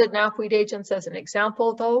 Spotted knapweed agents, as an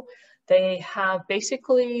example though, they have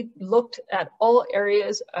basically looked at all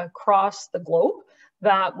areas across the globe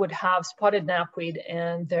that would have spotted knapweed,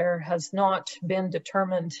 and there has not been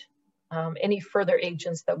determined any further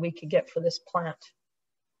agents that we could get for this plant.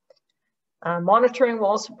 Monitoring will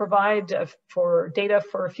also provide for data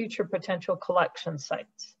for future potential collection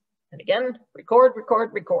sites. And again, record, record,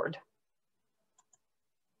 record.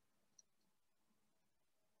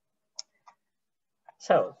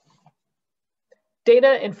 So,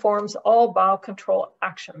 data informs all biocontrol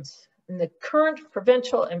actions. In the current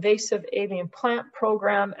Provincial Invasive Avian Plant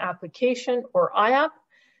Program application, or IAP,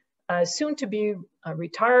 soon to be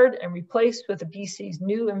retired and replaced with the BC's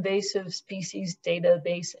new invasive species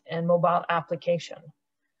database and mobile application.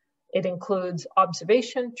 It includes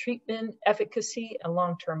observation, treatment, efficacy, and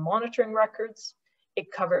long-term monitoring records.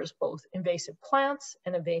 It covers both invasive plants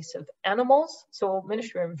and invasive animals. So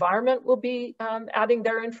Ministry of Environment will be adding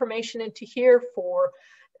their information into here for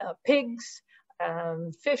pigs,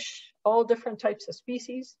 fish, all different types of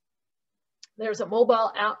species. There's a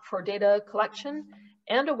mobile app for data collection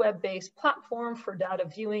and a web-based platform for data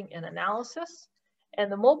viewing and analysis.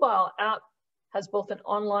 And the mobile app has both an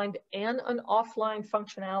online and an offline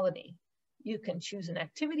functionality. You can choose an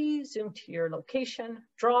activity, zoom to your location,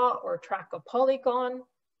 draw or track a polygon,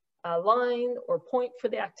 a line or point for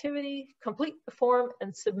the activity, complete the form,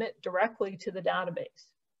 and submit directly to the database.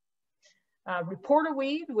 Reporter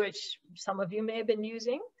Weed, which some of you may have been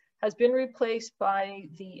using, has been replaced by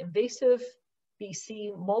the Invasive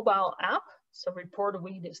BC mobile app. So Reporter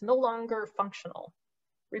Weed is no longer functional.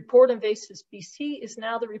 Report Invasive BC is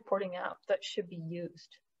now the reporting app that should be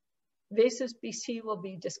used. Invasive BC will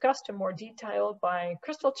be discussed in more detail by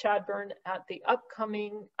Crystal Chadburn at the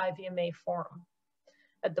upcoming IVMA forum.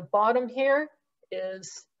 At the bottom here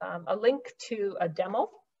is a link to a demo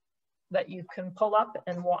that you can pull up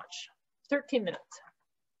and watch. 13 minutes.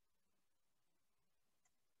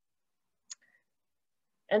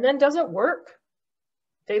 And then does it work?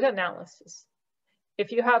 Data analysis.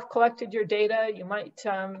 If you have collected your data, you might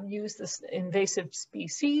use this invasive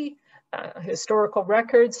species historical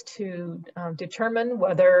records to determine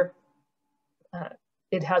whether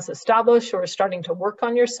it has established or is starting to work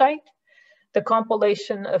on your site. The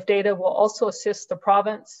compilation of data will also assist the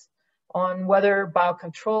province on whether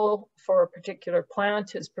biocontrol for a particular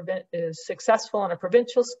plant is successful on a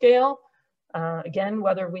provincial scale. Again,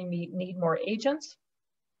 whether we need more agents.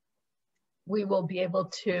 We will be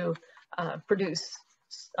able to produce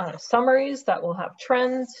summaries that will have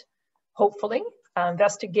trends, hopefully,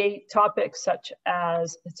 investigate topics such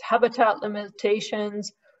as its habitat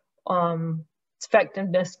limitations, its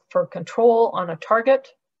effectiveness for control on a target.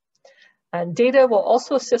 And data will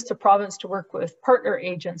also assist the province to work with partner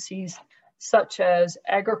agencies such as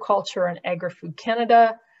Agriculture and Agri-Food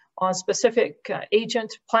Canada on specific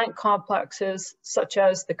agent plant complexes, such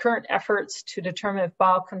as the current efforts to determine if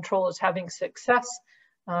biocontrol is having success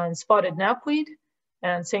on spotted knapweed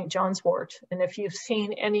and St. John's wort. And if you've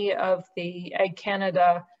seen any of the Ag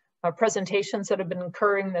Canada presentations that have been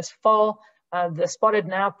occurring this fall, the spotted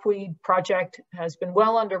knapweed project has been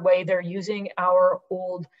well underway. They're using our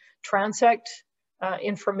old transect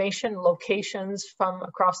information locations from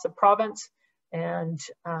across the province, and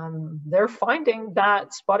they're finding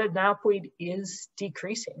that spotted knapweed is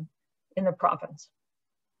decreasing in the province.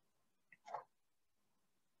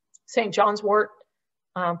 St. John's wort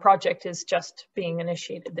project is just being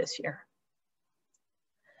initiated this year.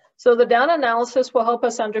 So the data analysis will help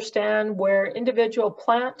us understand where individual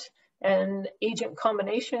plant and agent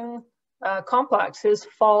combination complexes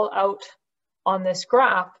fall out on this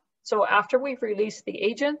graph. So after we've released the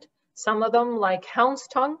agent, some of them, like hound's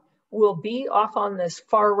tongue, will be off on this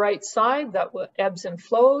far right side that will ebbs and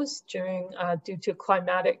flows due to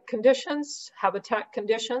climatic conditions, habitat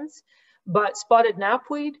conditions. But spotted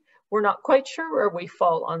knapweed, we're not quite sure where we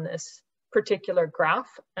fall on this particular graph,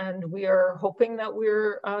 and we are hoping that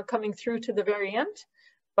we're coming through to the very end.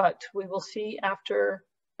 but we will see after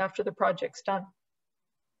the project's done.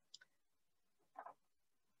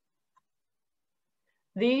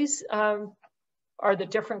 These are the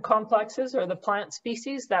different complexes or the plant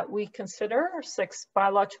species that we consider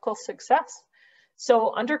biological success.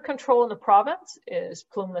 So under control in the province is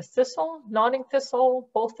plumeless thistle, nodding thistle,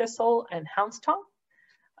 bull thistle, and houndstong.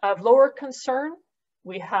 Of lower concern,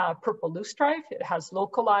 we have purple loosestrife. It has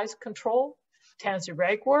localized control. Tansy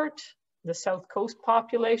ragwort, the south coast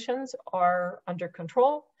populations are under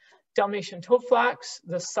control. Dalmatian toadflax,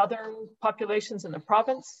 the southern populations in the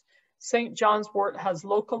province. St. John's wort has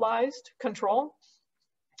localized control.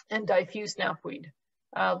 And diffuse knapweed.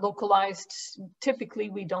 Localized, typically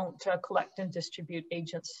we don't collect and distribute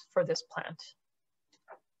agents for this plant.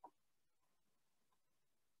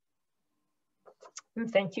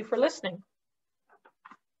 And thank you for listening.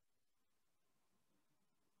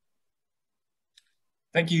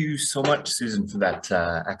 Thank you so much, Susan, for that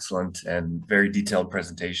excellent and very detailed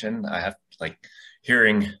presentation. I have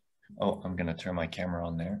hearing, oh, I'm gonna turn my camera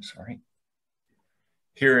on there, sorry.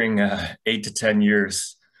 Hearing 8 to 10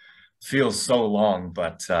 years feels so long,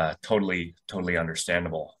 but totally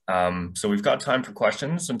understandable. So we've got time for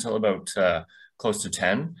questions until about close to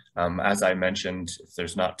 10. As I mentioned, if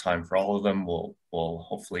there's not time for all of them, we'll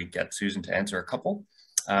hopefully get Susan to answer a couple.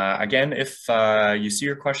 Again, if you see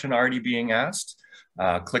your question already being asked,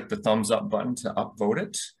 click the thumbs up button to upvote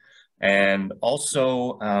it. And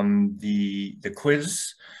also the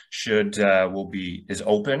quiz is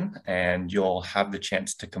open, and you'll have the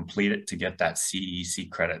chance to complete it to get that CEC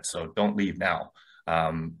credit. So don't leave now.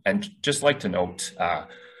 And just like to note,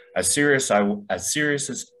 as serious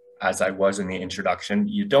as I was in the introduction,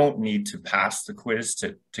 you don't need to pass the quiz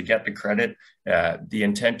to get the credit. The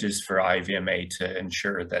intent is for IVMA to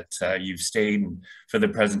ensure that you've stayed for the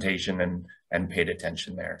presentation and paid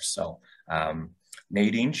attention there. So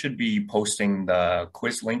Nadine should be posting the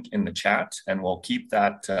quiz link in the chat, and we'll keep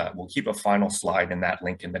that. We'll keep a final slide in that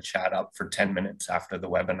link in the chat up for 10 minutes after the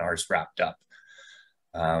webinar is wrapped up.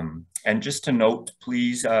 And just to note,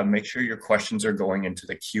 please make sure your questions are going into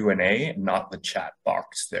the Q&A, not the chat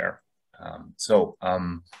box there.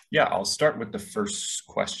 Yeah, I'll start with the first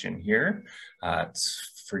question here.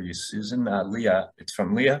 It's for you, Susan. Leah, it's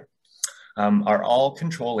from Leah. Are all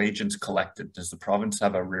control agents collected? Does the province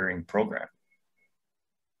have a rearing program?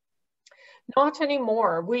 Not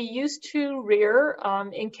anymore. We used to rear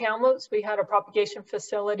in Kamloops. We had a propagation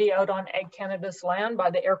facility out on Ag Canada's land by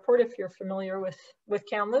the airport, if you're familiar with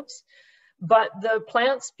Kamloops. But the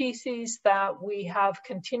plant species that we have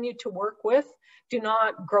continued to work with do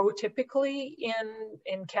not grow typically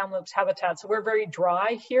in Kamloops habitat. So we're very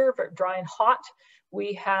dry here, very dry and hot.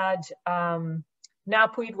 We had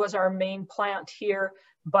knapweed was our main plant here.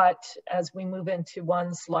 But as we move into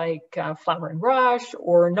ones like flowering rush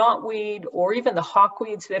or knotweed or even the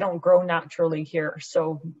hawkweeds, they don't grow naturally here.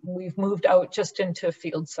 So we've moved out just into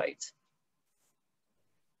field sites.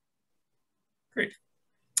 Great.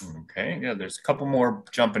 Okay, yeah, there's a couple more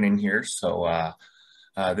jumping in here. So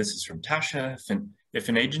this is from Tasha. If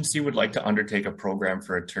an agency would like to undertake a program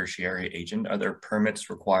for a tertiary agent, are there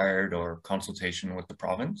permits required or consultation with the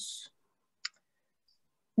province?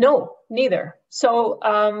 No, neither. So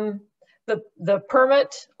the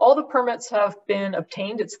permit, all the permits have been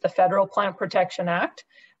obtained. It's the Federal Plant Protection Act.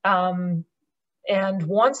 And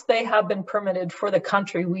once they have been permitted for the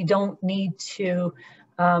country, we don't need to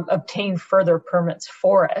obtain further permits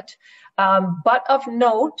for it. But of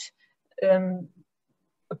note,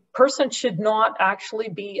 a person should not actually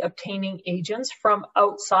be obtaining agents from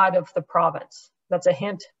outside of the province. That's a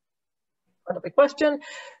hint. Part of the question.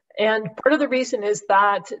 And part of the reason is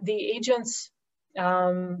that the agents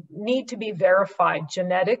need to be verified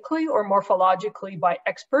genetically or morphologically by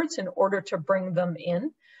experts in order to bring them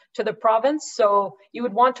in to the province. So you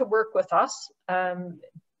would want to work with us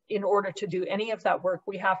in order to do any of that work.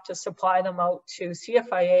 We have to supply them out to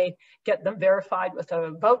CFIA, get them verified with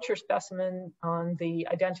a voucher specimen on the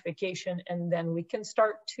identification, and then we can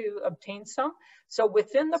start to obtain some. So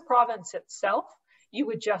within the province itself, you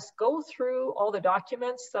would just go through all the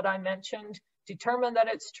documents that I mentioned, determine that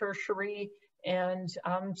it's tertiary, and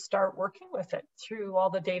start working with it through all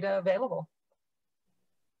the data available.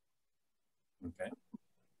 Okay.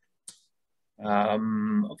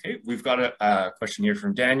 Okay, we've got a question here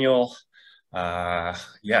from Daniel.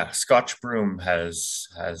 Yeah, Scotch broom has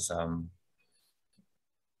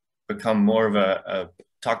become more of a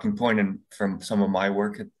talking point from some of my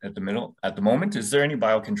work at the moment. Is there any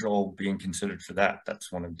biocontrol being considered for that?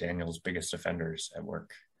 That's one of Daniel's biggest offenders at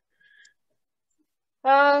work.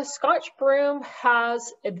 Scotch broom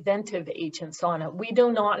has adventive agents on it. We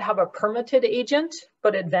do not have a permitted agent,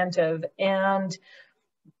 but adventive. And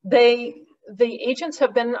the agents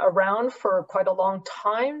have been around for quite a long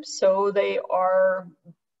time, so they are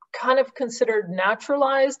kind of considered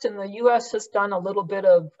naturalized, and the US has done a little bit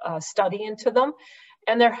of study into them.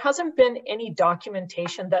 And there hasn't been any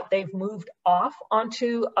documentation that they've moved off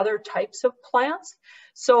onto other types of plants.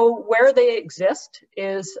 So where they exist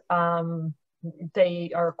is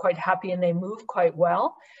they are quite happy and they move quite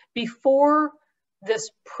well. Before this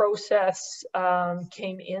process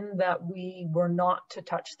came in that we were not to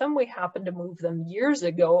touch them, we happened to move them years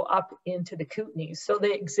ago up into the Kootenays. So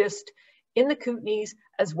they exist in the Kootenays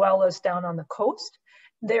as well as down on the coast.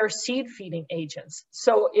 They're seed feeding agents.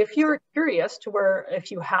 So if you're curious to where,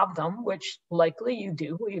 if you have them, which likely you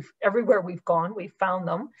do, everywhere we've gone, we've found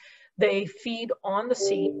them. They feed on the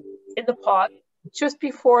seed in the pot just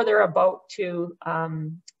before they're about to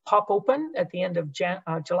pop open at the end of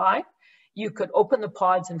July. You could open the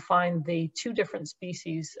pods and find the 2 different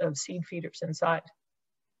species of seed feeders inside.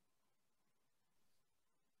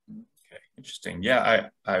 Okay, interesting. Yeah,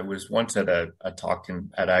 I was once at a talk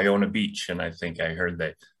at Iona Beach, and I think I heard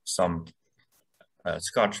that some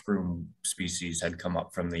Scotch broom species had come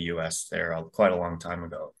up from the US there quite a long time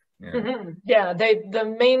ago. Yeah, yeah,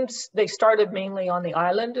 they started mainly on the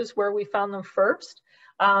island is where we found them first.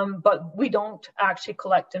 But we don't actually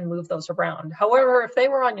collect and move those around. However, if they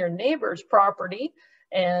were on your neighbor's property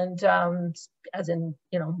and as in,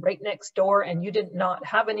 you know, right next door, and you did not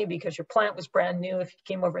have any because your plant was brand new, if you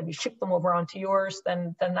came over and you shipped them over onto yours,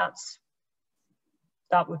 then that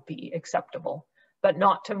would be acceptable, but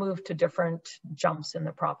not to move to different jumps in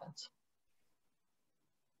the province.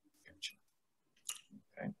 Gotcha.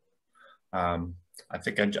 Okay. I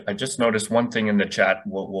think I just noticed one thing in the chat.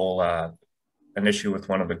 We'll an issue with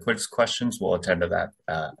one of the quiz questions. We'll attend to that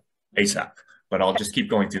ASAP, but I'll just keep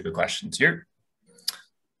going through the questions here.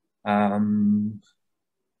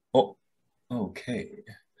 Oh, okay.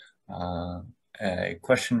 A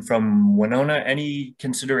question from Winona. Any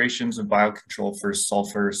considerations of biocontrol for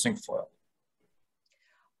sulfur cinquefoil?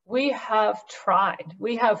 We have tried.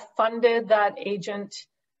 We have funded that agent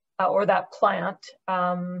or that plant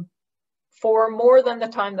for more than the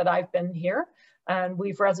time that I've been here. And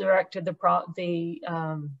we've resurrected the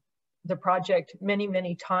project many,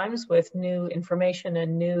 many times with new information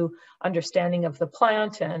and new understanding of the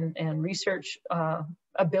plant and research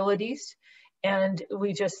abilities. And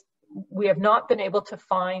we have not been able to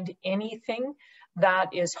find anything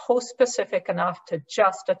that is host specific enough to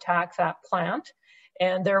just attack that plant.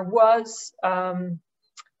 And there was 1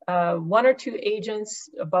 or 2 agents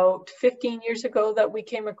about 15 years ago that we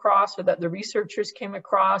came across, or that the researchers came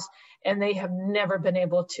across, and they have never been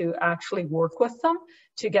able to actually work with them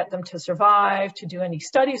to get them to survive, to do any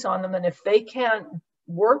studies on them. And if they can't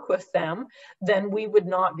work with them, then we would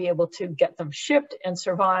not be able to get them shipped and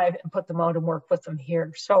survive and put them out and work with them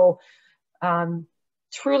here. So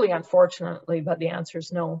truly, unfortunately, but the answer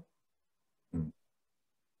is no.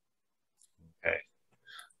 Okay.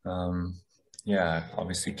 Yeah,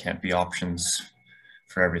 obviously can't be options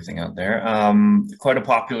for everything out there. Quite a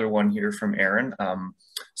popular one here from Aaron.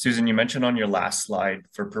 Susan, you mentioned on your last slide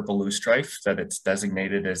for purple loosestrife that it's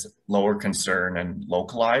designated as lower concern and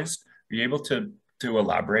localized. Are you able to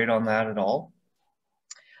elaborate on that at all?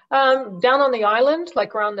 Down on the island,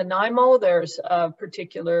 like around the Nanaimo, there's a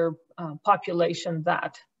particular population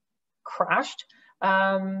that crashed.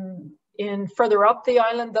 Further up the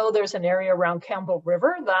island, though, there's an area around Campbell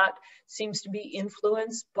River that seems to be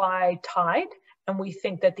influenced by tide, and we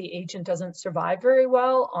think that the agent doesn't survive very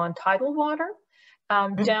well on tidal water.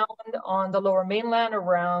 Down on the lower mainland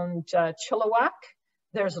around Chilliwack,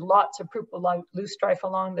 there's lots of purple loosestrife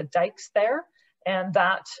along the dikes there, and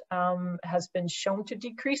that has been shown to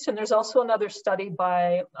decrease. And there's also another study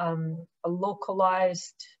by a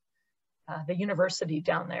localized, the university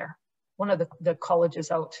down there, one of the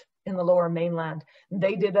colleges out in the lower mainland.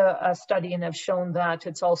 They did a study and have shown that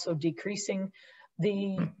it's also decreasing.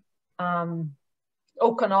 The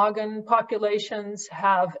Okanagan populations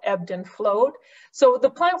have ebbed and flowed. So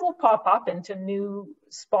the plant will pop up into new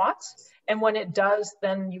spots. And when it does,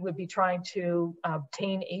 then you would be trying to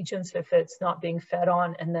obtain agents if it's not being fed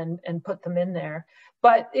on and put them in there.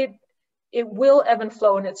 But it will ebb and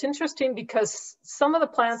flow. And it's interesting because some of the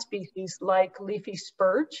plant species like leafy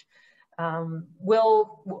spurge,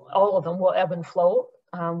 all of them will ebb and flow.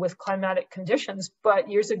 with climatic conditions. But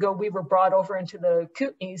years ago, we were brought over into the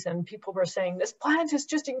Kootenays and people were saying, this plant is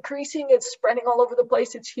just increasing. It's spreading all over the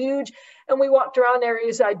place. It's huge. And we walked around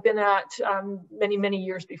areas I'd been at many, many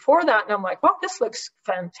years before that. And I'm like, wow, this looks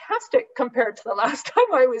fantastic compared to the last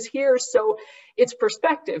time I was here. So it's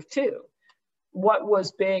perspective too. What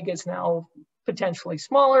was big is now potentially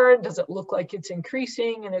smaller. Does it look like it's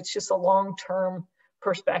increasing? And it's just a long-term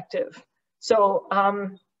perspective. So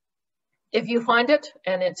if you find it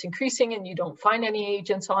and it's increasing and you don't find any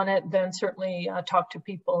agents on it, then certainly talk to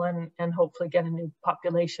people and hopefully get a new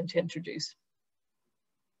population to introduce.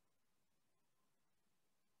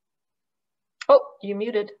 Oh, you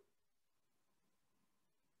muted.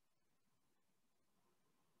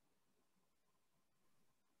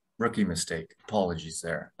 Rookie mistake, apologies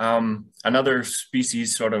there. Another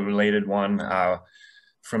species sort of related one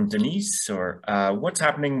from Denise, or what's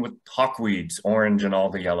happening with hawkweeds, orange and all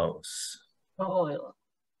the yellows? Oh,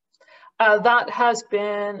 that has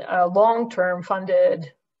been a long-term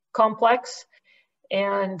funded complex.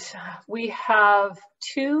 And we have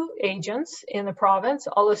 2 agents in the province,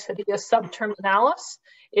 Allocydia subterminalis.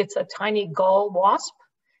 It's a tiny gall wasp.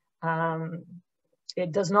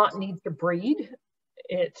 It does not need to breed.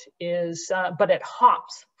 It is, but it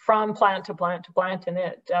hops from plant to plant to plant, and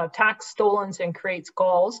it attacks stolons and creates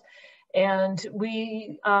galls. And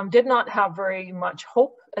we did not have very much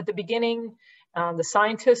hope at the beginning. The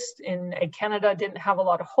scientists in Canada didn't have a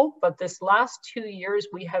lot of hope, but this last 2 years,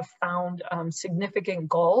 we have found significant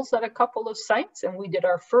galls at a couple of sites. And we did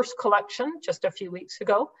our first collection just a few weeks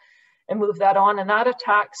ago and moved that on, and that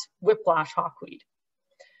attacks whiplash hawkweed.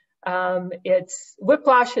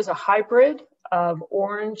 Whiplash is a hybrid of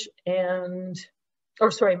orange and,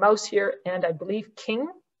 mouse here, and I believe king.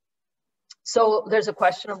 So there's a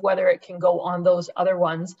question of whether it can go on those other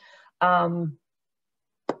ones. But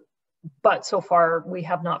so far we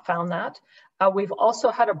have not found that. We've also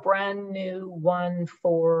had a brand new one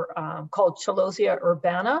for called Chalosia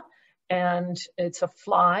urbana, and it's a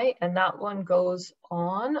fly, and that one goes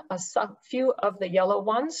on a few of the yellow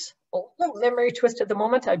ones. Oh, memory twist at the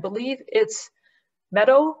moment. I believe it's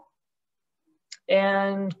meadow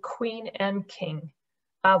and queen and king.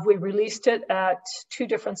 We released it at 2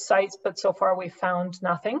 different sites, but so far we found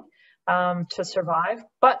nothing to survive.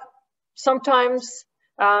 But sometimes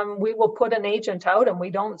we will put an agent out and we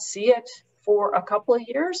don't see it for a couple of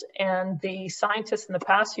years. And the scientists in the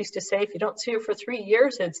past used to say, if you don't see it for 3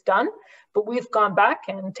 years, it's done. But we've gone back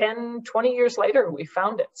and 10, 20 years later, we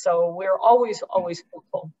found it. So we're always, always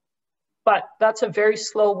hopeful. But that's a very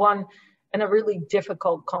slow one and a really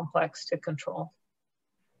difficult complex to control.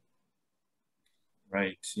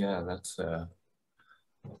 Right. Yeah, that's a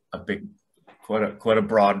big, quite a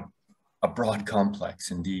broad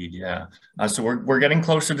complex indeed. Yeah. So we're getting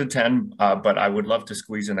closer to 10, but I would love to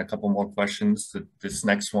squeeze in a couple more questions. This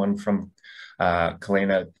next one from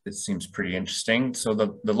Kalena, it seems pretty interesting. So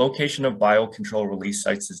the location of biocontrol release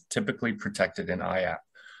sites is typically protected in IAP.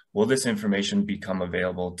 Will this information become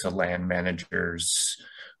available to land managers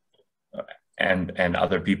and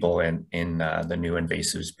other people in the new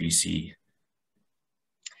Invasives BC?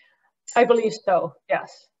 I believe so,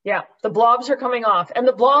 yes. Yeah, the blobs are coming off, and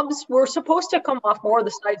the blobs were supposed to come off more of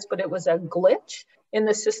the sites, but it was a glitch in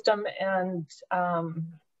the system, and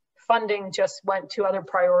funding just went to other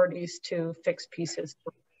priorities to fix pieces.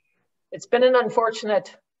 It's been an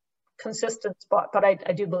unfortunate, consistent spot, but I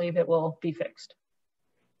do believe it will be fixed.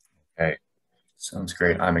 Okay, sounds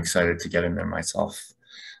great. I'm excited to get in there myself.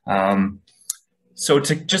 So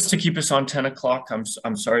just to keep us on 10 o'clock,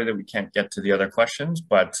 I'm sorry that we can't get to the other questions,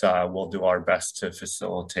 but we'll do our best to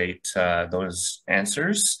facilitate those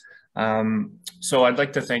answers. So I'd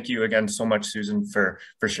like to thank you again so much, Susan, for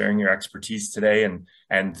sharing your expertise today,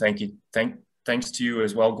 and thanks to you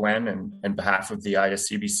as well, Gwen, and on behalf of the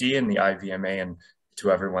ISCBC and the IVMA and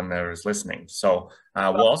to everyone that is listening. So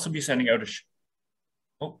we'll also be sending out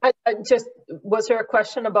was there a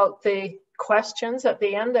question about the questions at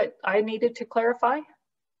the end that I needed to clarify?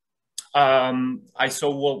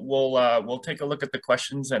 So we'll take a look at the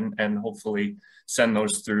questions and hopefully send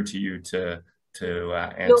those through to you to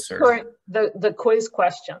answer. No, sorry, the quiz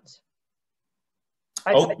questions.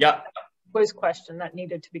 Yeah. Quiz question that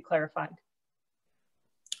needed to be clarified.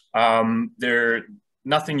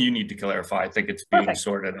 Nothing you need to clarify. I think it's being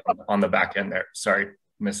sorted on the back end there. Sorry,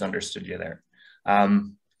 misunderstood you there.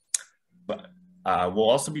 But we'll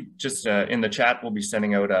also be just in the chat, we'll be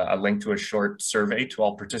sending out a link to a short survey to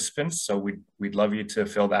all participants. So we'd love you to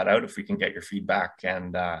fill that out if we can get your feedback.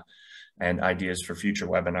 And and ideas for future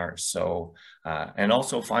webinars. So, and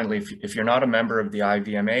also finally, if you're not a member of the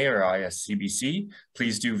IVMA or ISCBC,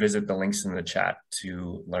 please do visit the links in the chat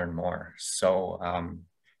to learn more. So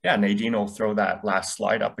yeah, Nadine will throw that last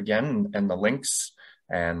slide up again and the links.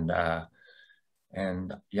 And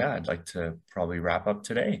yeah, I'd like to probably wrap up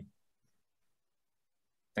today.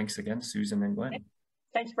 Thanks again, Susan and Gwen.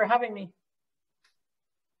 Thanks for having me.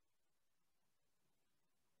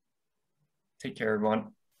 Take care,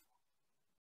 everyone.